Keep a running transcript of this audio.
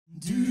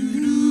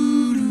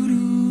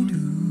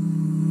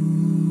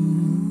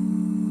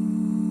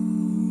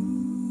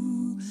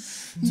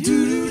You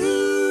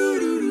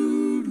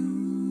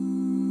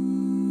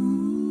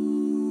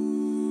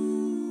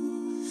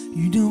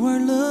know our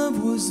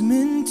love was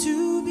meant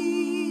to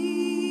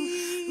be.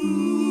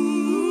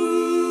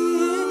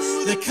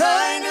 Ooh, the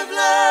kind of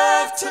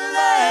love to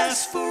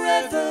last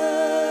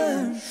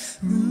forever.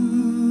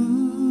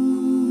 Ooh,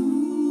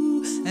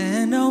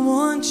 and I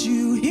want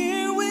you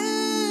here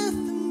with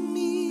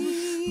me.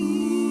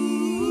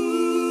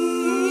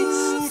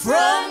 Ooh,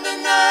 from the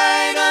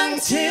night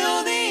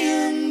until the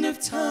end of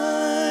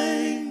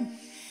time.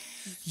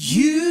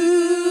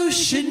 You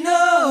should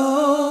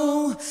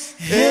know,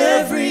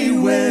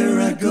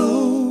 everywhere I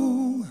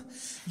go,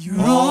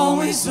 you're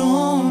always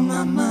on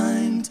my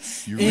mind,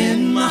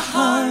 in my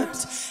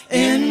heart,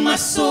 in my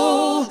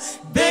soul.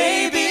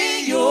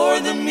 Baby,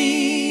 you're the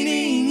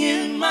meaning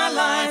in my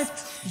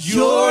life.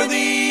 You're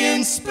the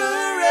inspiration.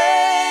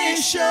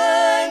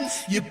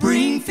 You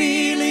bring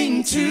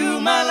feeling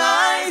to my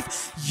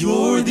life.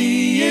 You're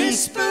the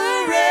inspiration.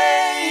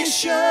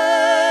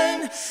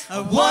 I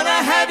wanna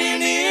have you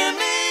near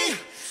me.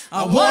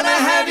 I wanna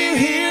have you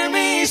hear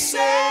me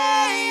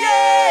saying,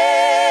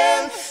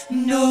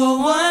 no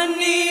one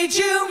needs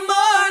you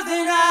more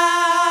than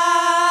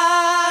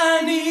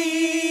I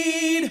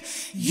need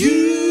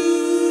you.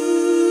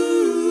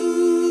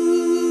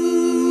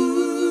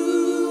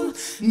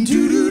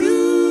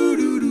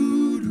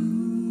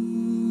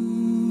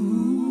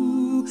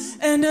 Do-do-do-do-do-do.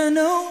 And I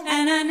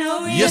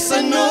know, yes,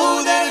 I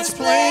know that it's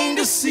plain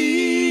to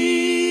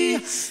see.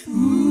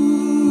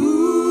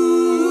 Ooh,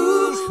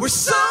 we're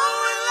so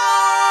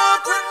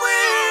when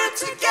we're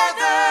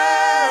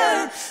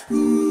together.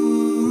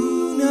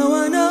 Ooh, now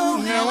I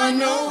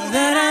know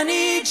that I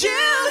need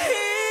you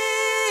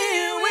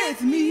here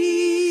with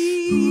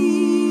me.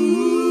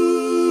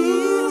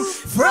 Ooh,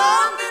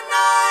 from the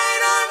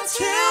night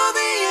until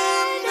the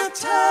end of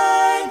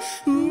time.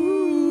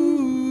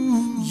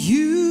 Ooh,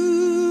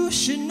 you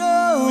should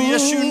know.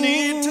 Yes, you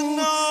need to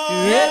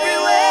know.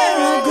 Everywhere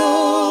I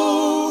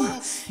go,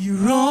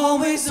 you're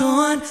always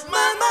on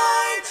my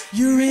mind.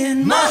 You're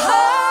in my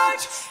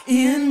heart,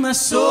 in my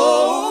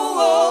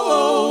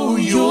soul.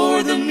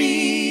 You're the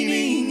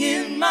meaning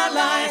in my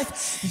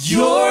life.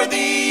 You're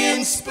the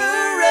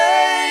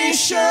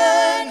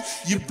inspiration.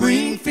 You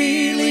bring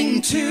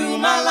feeling to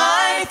my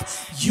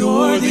life.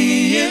 You're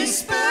the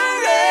inspiration.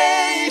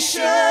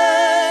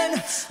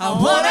 I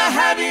wanna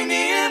have you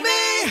near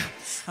me.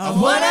 I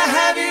wanna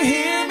have you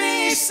hear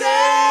me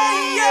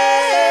saying,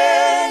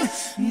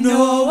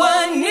 no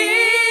one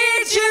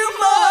needs you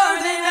more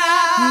than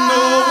I.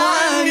 No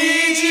one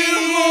needs you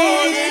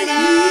more than I.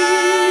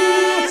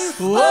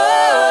 Whoa,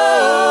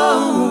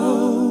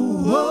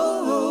 whoa,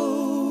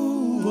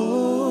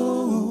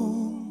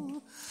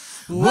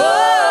 whoa,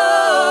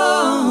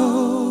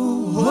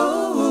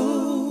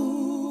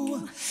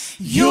 whoa.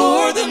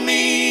 You're the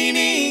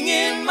meaning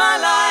in my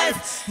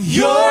life.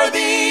 You're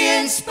the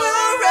inspiration.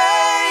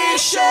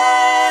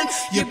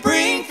 You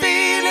bring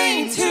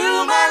feeling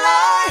to my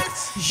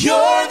life.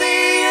 You're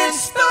the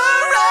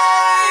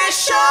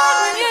inspiration.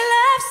 When you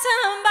love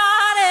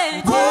somebody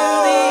till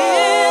the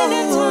end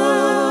of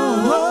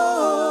time.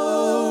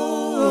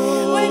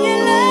 When you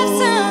love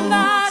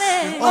somebody,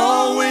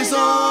 always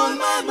on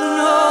my mind. No, I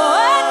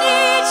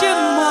need you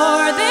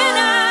more than I.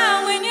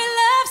 When you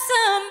love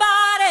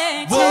somebody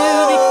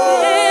till the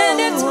end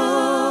of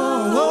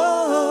time.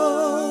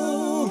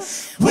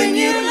 When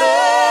you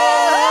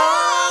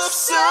love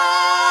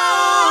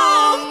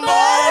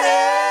somebody.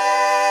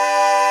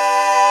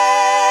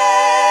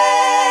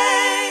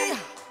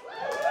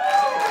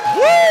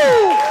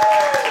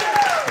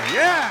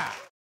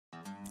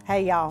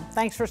 Hey y'all,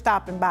 thanks for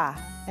stopping by.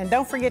 And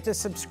don't forget to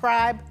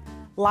subscribe,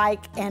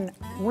 like, and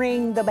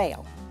ring the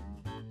bell.